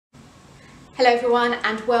Hello everyone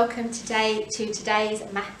and welcome to today's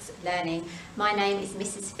maths learning. My name is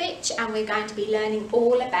Mrs Fitch and we're going to be learning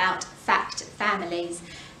all about fact families.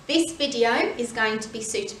 This video is going to be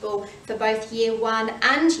suitable for both year 1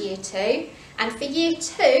 and year 2, and for year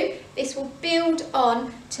 2 this will build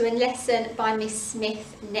on to a lesson by Miss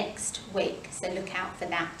Smith next week, so look out for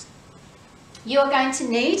that. You are going to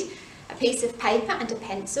need a piece of paper and a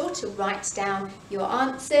pencil to write down your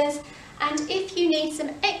answers, and if you need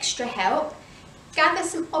some extra help, gather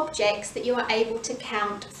some objects that you are able to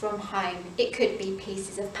count from home. It could be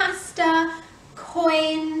pieces of pasta,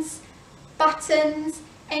 coins, buttons,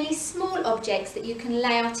 any small objects that you can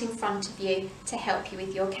lay out in front of you to help you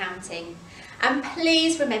with your counting. And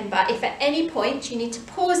please remember, if at any point you need to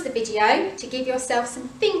pause the video to give yourself some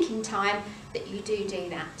thinking time, that you do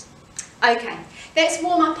that. Okay, let's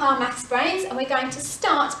warm up our maths brains, and we're going to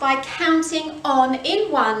start by counting on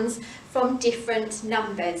in ones from different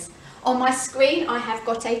numbers. On my screen I have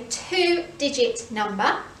got a 2-digit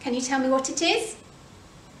number. Can you tell me what it is?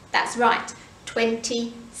 That's right,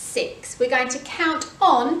 26. We're going to count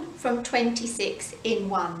on from 26 in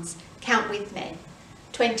ones. Count with me.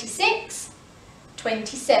 26,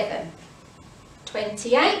 27,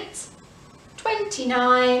 28,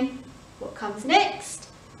 29, what comes next?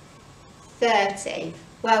 30.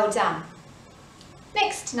 Well done.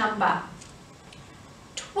 Next number,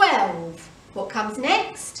 12. What comes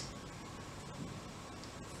next?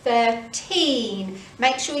 13.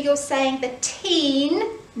 Make sure you're saying the teen,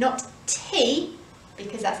 not T,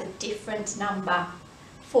 because that's a different number.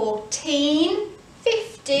 14,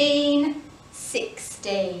 15,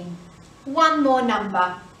 16. One more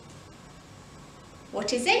number.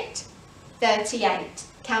 What is it? 38.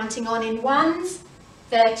 Counting on in ones.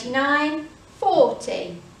 39,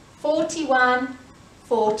 40, 41,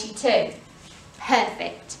 42.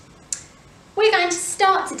 Perfect. We're going to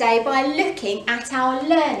start today by looking at our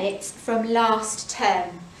learnits from last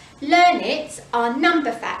term. Learnits are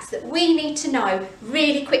number facts that we need to know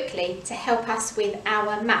really quickly to help us with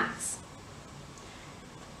our maths.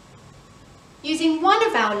 Using one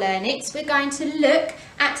of our learnits, we're going to look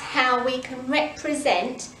at how we can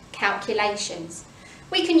represent calculations.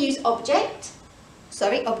 We can use objects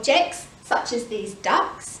such as these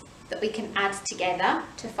ducks that we can add together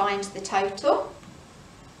to find the total.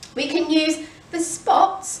 We can use the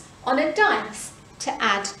spots on a dice to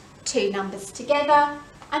add two numbers together,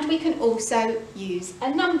 and we can also use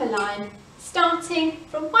a number line starting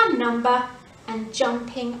from one number and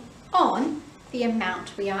jumping on the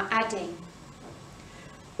amount we are adding.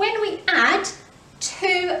 When we add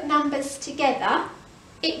two numbers together,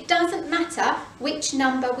 it doesn't matter which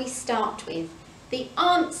number we start with. The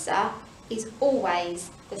answer is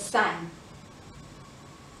always the same.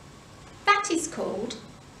 That is called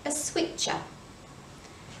a switcher.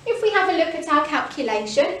 If we have a look at our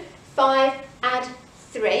calculation, 5 add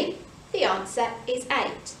 3, the answer is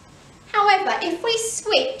 8. However, if we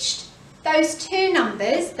switched those two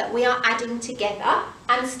numbers that we are adding together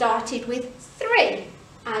and started with 3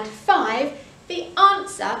 add 5, the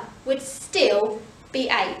answer would still be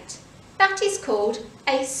 8. That is called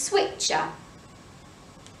a switcher.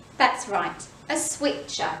 That's right, a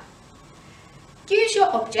switcher. Use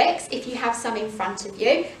your objects, if you have some in front of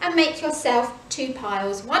you, and make yourself two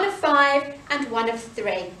piles, one of 5 and one of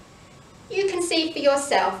 3. You can see for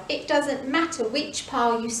yourself, it doesn't matter which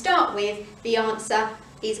pile you start with, the answer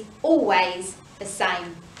is always the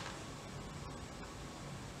same.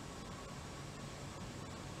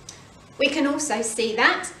 We can also see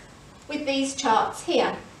that with these charts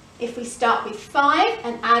here. If we start with 5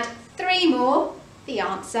 and add 3 more, the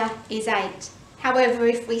answer is 8. However,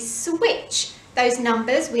 if we switch those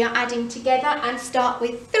numbers we are adding together and start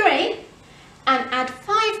with 3 and add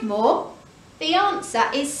 5 more, the answer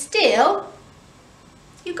is still,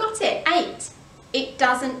 you got it, 8. It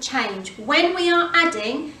doesn't change. When we are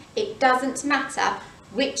adding, it doesn't matter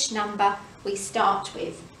which number we start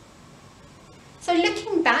with. So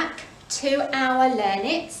looking back to our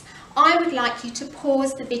learnits, I would like you to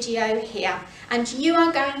pause the video here, and you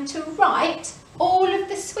are going to write all of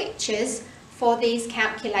the switches for these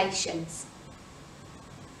calculations.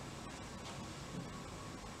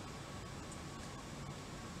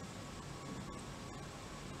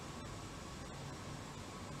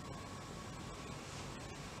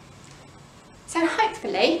 So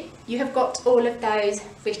hopefully you have got all of those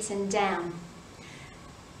written down.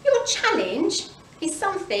 Your challenge is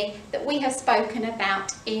something that we have spoken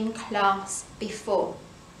about in class before.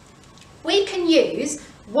 We can use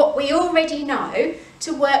what we already know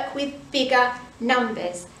to work with bigger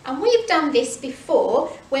numbers, and we've done this before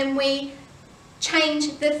when we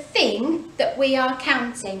change the thing that we are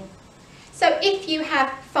counting. So if you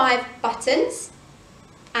have 5 buttons,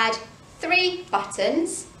 add 3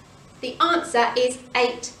 buttons, the answer is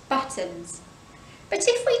 8 buttons. But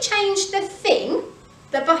if we change the thing,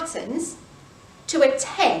 the buttons, to a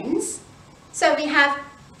tens, so we have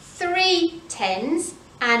 3 tens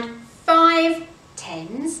and 5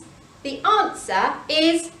 tens, the answer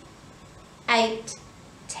is 8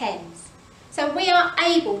 tens. So we are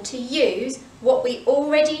able to use what we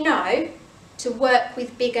already know to work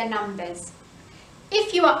with bigger numbers.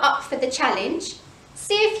 If you are up for the challenge,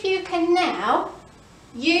 see if you can now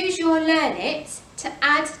use your Learn It to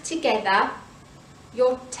add together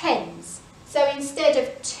your tens. So instead of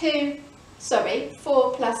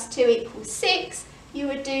 4 plus 2 equals 6, you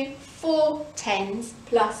would do 4 tens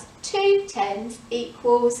plus 2 tens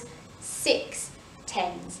equals 6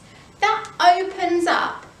 tens. That opens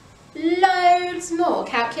up loads more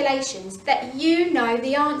calculations that you know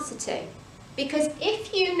the answer to. Because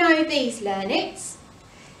if you know these Learn Its,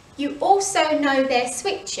 you also know their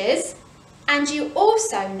switches and you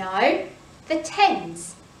also know the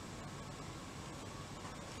tens.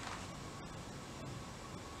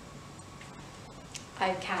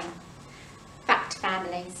 Okay, fact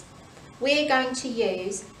families. We're going to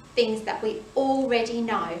use things that we already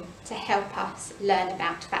know to help us learn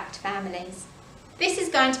about fact families. This is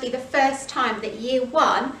going to be the first time that Year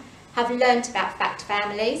 1 have learnt about fact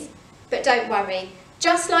families, but don't worry,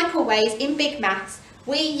 just like always in Big Maths,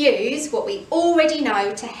 we use what we already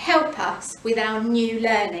know to help us with our new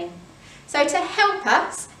learning. So to help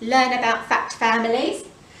us learn about fact families,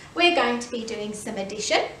 we're going to be doing some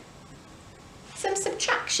addition, some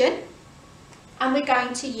subtraction, and we're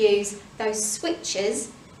going to use those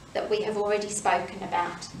switches that we have already spoken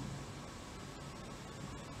about.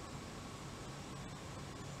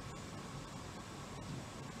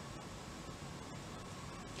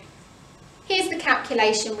 Here's the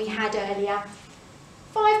calculation we had earlier.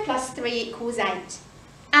 5 plus 3 equals 8,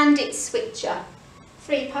 and its switcher.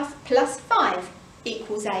 3 plus 5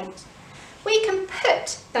 equals 8. We can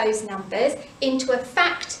put those numbers into a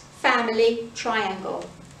fact family triangle.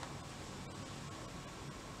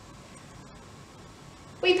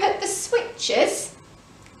 We put the switches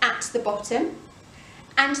at the bottom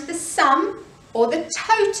and the sum or the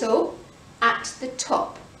total at the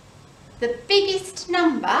top. The biggest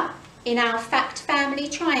number in our fact family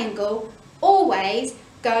triangle always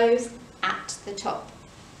goes at the top.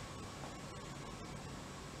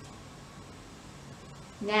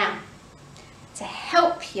 Now, to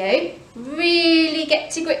help you really get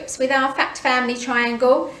to grips with our fact family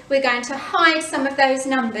triangle, we're going to hide some of those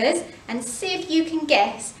numbers and see if you can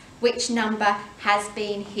guess which number has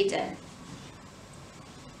been hidden.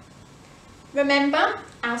 Remember,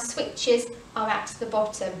 our switches are at the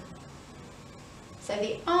bottom. So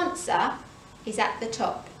the answer is at the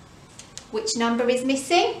top. Which number is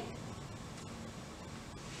missing?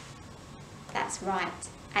 That's right,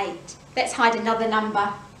 8. Let's hide another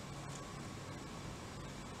number.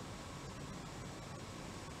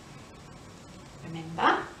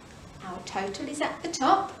 Remember, our total is at the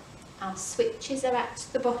top, our switches are at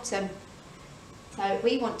the bottom. So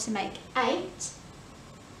we want to make 8.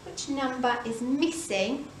 Which number is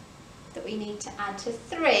missing that we need to add to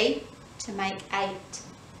 3 to make 8?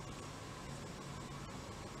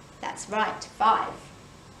 That's right, 5.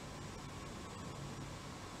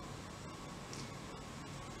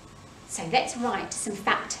 So let's write some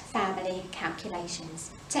fact family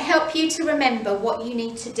calculations. To help you to remember what you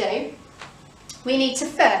need to do, we need to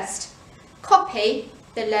first copy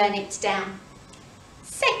the Learn It down.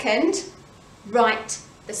 Second, write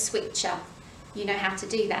the switcher. You know how to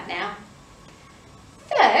do that now.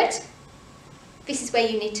 Third, this is where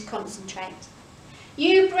you need to concentrate.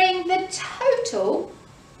 You bring the total,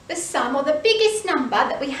 the sum or the biggest number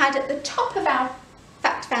that we had at the top of our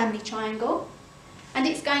fact family triangle, and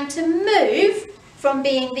it's going to move from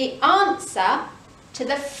being the answer to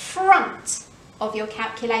the front of your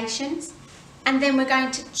calculations, and then we're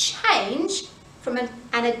going to change from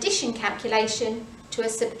an addition calculation to a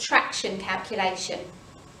subtraction calculation,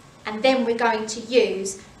 and then we're going to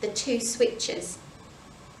use the 2 switches.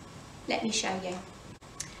 Let me show you.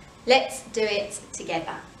 Let's do it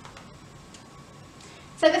together.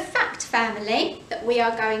 So the fact family that we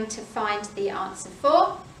are going to find the answer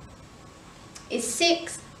for is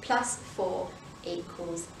 6 plus 4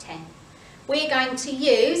 equals 10. We're going to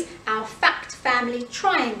use our fact family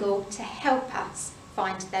triangle to help us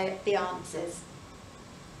find the answers.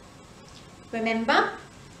 Remember,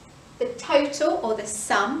 the total or the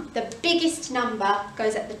sum, the biggest number,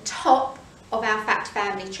 goes at the top of our fact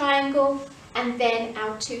family triangle, and then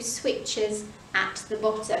our 2 switches at the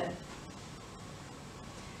bottom.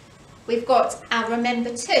 we've got our remember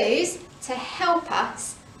to's to help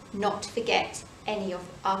us not forget any of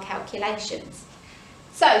our calculations.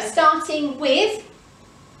 So starting with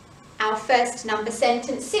our first number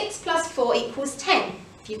sentence, 6 plus 4 equals 10.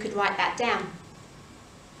 If you could write that down.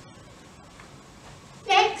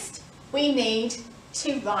 Next, we need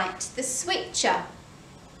to write the switcher.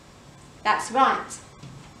 That's right.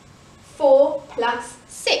 4 plus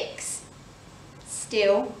 6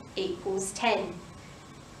 still equals 10.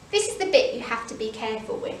 This is the bit you have to be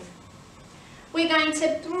careful with. We're going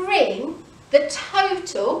to bring the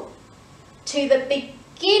total to the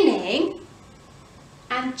beginning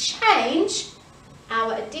and change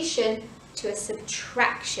our addition to a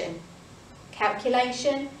subtraction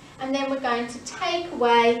calculation, and then we're going to take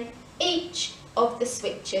away each of the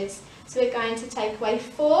switches. So we're going to take away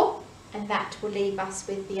 4, and that will leave us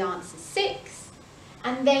with the answer 6,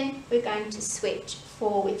 and then we're going to switch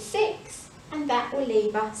 4 with 6, and that will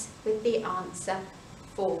leave us with the answer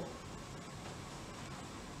 4.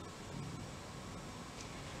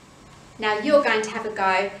 Now you're going to have a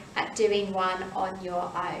go at doing one on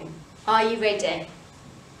your own. Are you ready?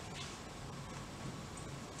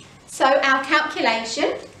 So our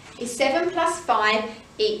calculation is 7 plus 5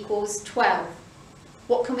 equals 12.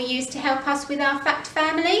 What can we use to help us with our fact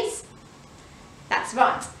families? That's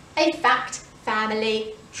right, a fact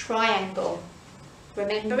family triangle.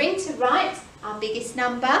 Remembering to write our biggest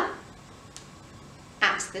number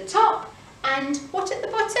at the top and what at the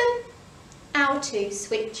bottom? Our 2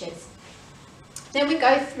 switches. Then we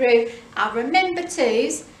go through our remember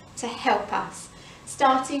to's to help us,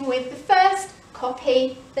 starting with the first,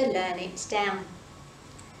 copy the learn it down.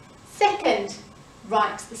 Second,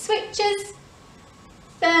 write the switches.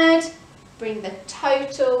 Third, bring the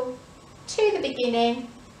total to the beginning,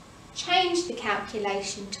 change the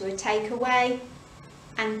calculation to a takeaway,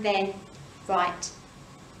 and then write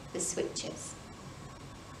the switches.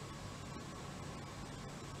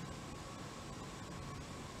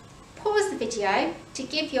 Pause the video to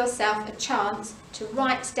give yourself a chance to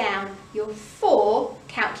write down your 4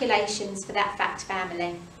 calculations for that fact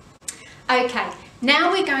family. Okay,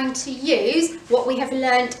 now we're going to use what we have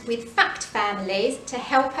learnt with fact families to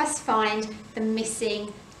help us find the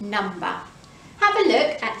missing number. Have a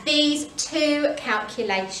look at these 2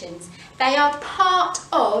 calculations. They are part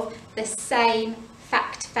of the same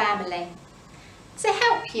fact family. To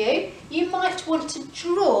help you, you might want to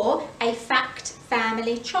draw a fact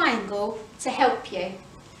family triangle to help you.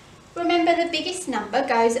 Remember, the biggest number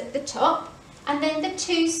goes at the top and then the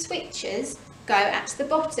 2 switches go at the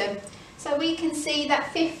bottom. So we can see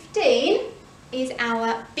that 15 is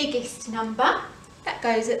our biggest number, that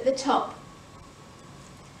goes at the top.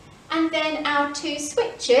 And then our 2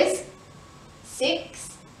 switches,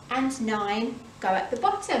 6 and 9, go at the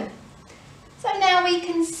bottom. So now we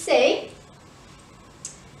can see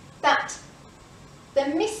that the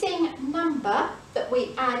missing number that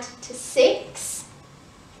we add to 6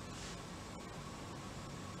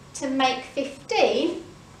 to make 15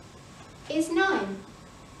 is 9.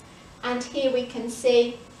 And here we can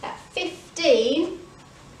see that 15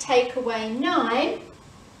 take away 9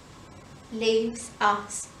 leaves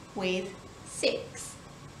us with 6.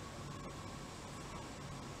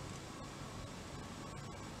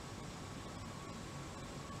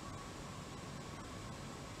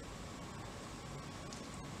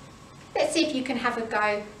 Let's see if you can have a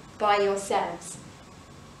go by yourselves.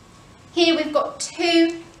 Here we've got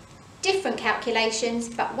 2 different calculations,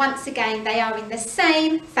 but once again they are in the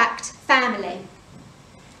same fact family.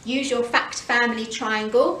 Use your fact family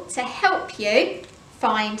triangle to help you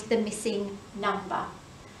find the missing number.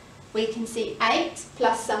 We can see 8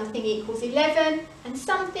 plus something equals 11, and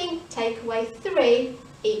something take away 3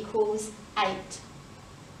 equals 8.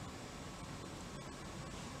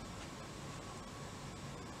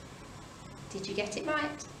 Did you get it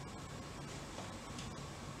right?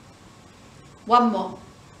 One more.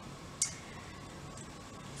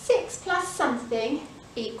 6 plus something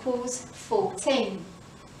equals 14.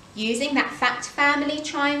 Using that fact family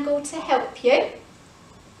triangle to help you,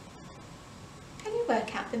 can you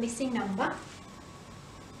work out the missing number?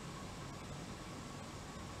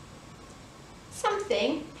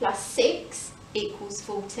 Something plus 6 equals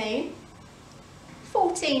 14.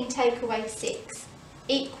 14 take away 6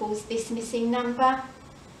 equals this missing number,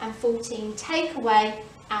 and 14 take away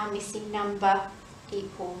our missing number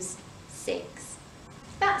equals 6.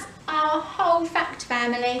 That's our whole fact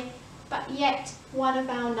family, but yet one of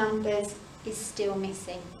our numbers is still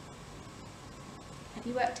missing. Have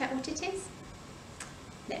you worked out what it is?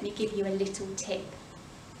 Let me give you a little tip.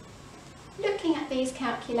 Looking at these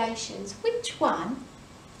calculations, which one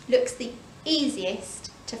looks the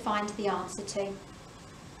easiest to find the answer to.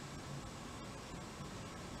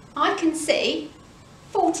 I can see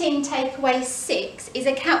 14 take away 6 is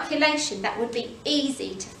a calculation that would be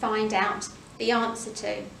easy to find out the answer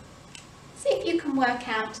to. See if you can work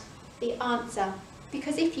out the answer,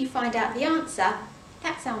 because if you find out the answer,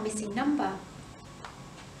 that's our missing number.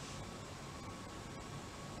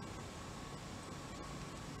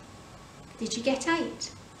 Did you get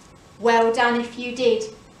 8? Well done if you did.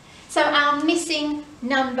 So our missing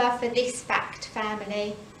number for this fact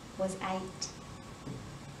family was 8.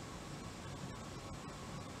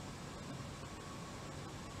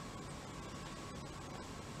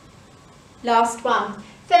 Last one,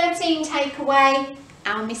 13 take away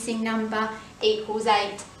our missing number equals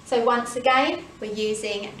 8. So once again, we're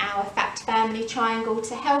using our fact family triangle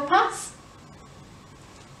to help us.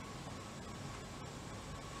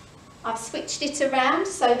 I've switched it around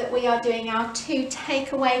so that we are doing our 2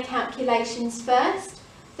 take away calculations first.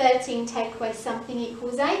 13 take away something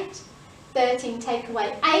equals 8. 13 take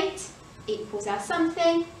away 8 equals our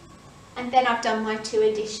something. And then I've done my 2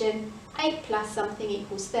 addition. 8 plus something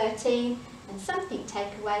equals 13. And something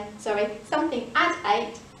add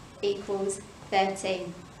 8 equals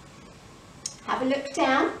 13. Have a look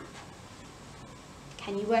down.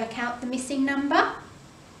 Can you work out the missing number?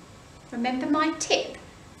 Remember my tip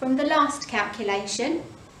from the last calculation.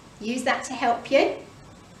 Use that to help you.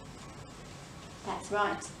 That's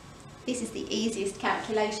right. This is the easiest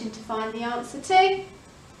calculation to find the answer to.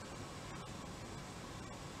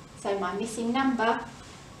 So my missing number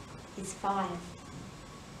is 5.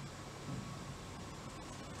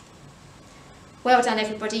 Well done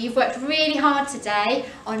everybody, you've worked really hard today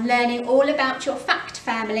on learning all about your fact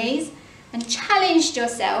families and challenged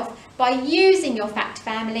yourself by using your fact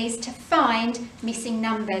families to find missing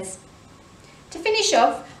numbers. To finish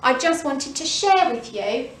off, I just wanted to share with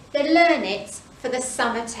you the Learn Its for the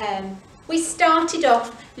summer term. We started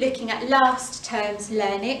off looking at last term's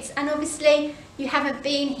Learn Its, and obviously you haven't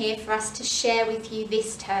been here for us to share with you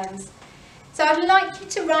this term's. So I'd like you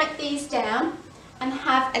to write these down and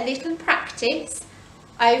have a little practice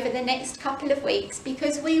over the next couple of weeks,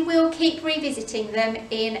 because we will keep revisiting them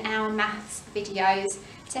in our maths videos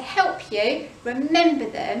to help you remember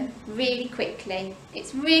them really quickly.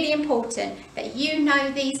 It's really important that you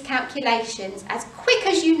know these calculations as quick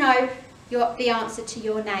as you know the answer to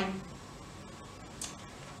your name.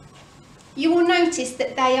 You will notice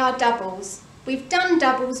that they are doubles. We've done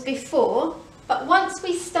doubles before, but once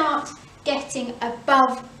we start getting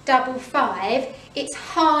above double 5, it's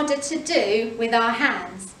harder to do with our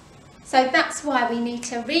hands. So that's why we need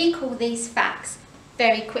to recall these facts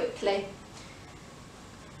very quickly.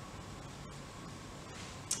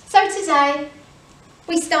 So today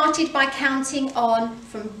we started by counting on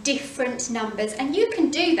from different numbers, and you can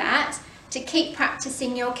do that to keep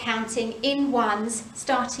practicing your counting in ones,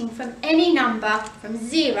 starting from any number from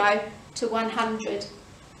 0 to 100.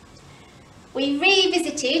 We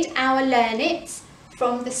revisited our Learn Its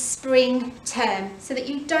from the spring term so that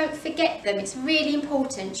you don't forget them. It's really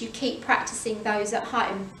important you keep practicing those at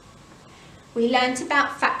home. We learnt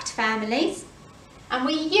about fact families, and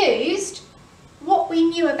we used what we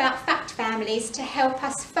knew about fact families to help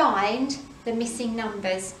us find the missing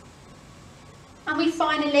numbers. And we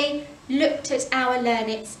finally looked at our Learn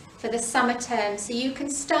Its for the summer term, so you can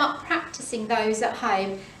start practicing those at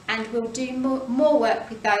home, and we'll do more work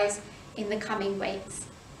with those in the coming weeks.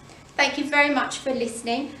 Thank you very much for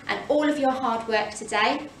listening and all of your hard work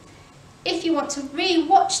today. If you want to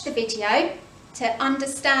re-watch the video to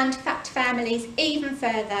understand fact families even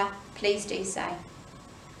further, please do so.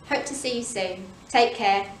 Hope to see you soon. Take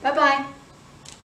care. Bye bye.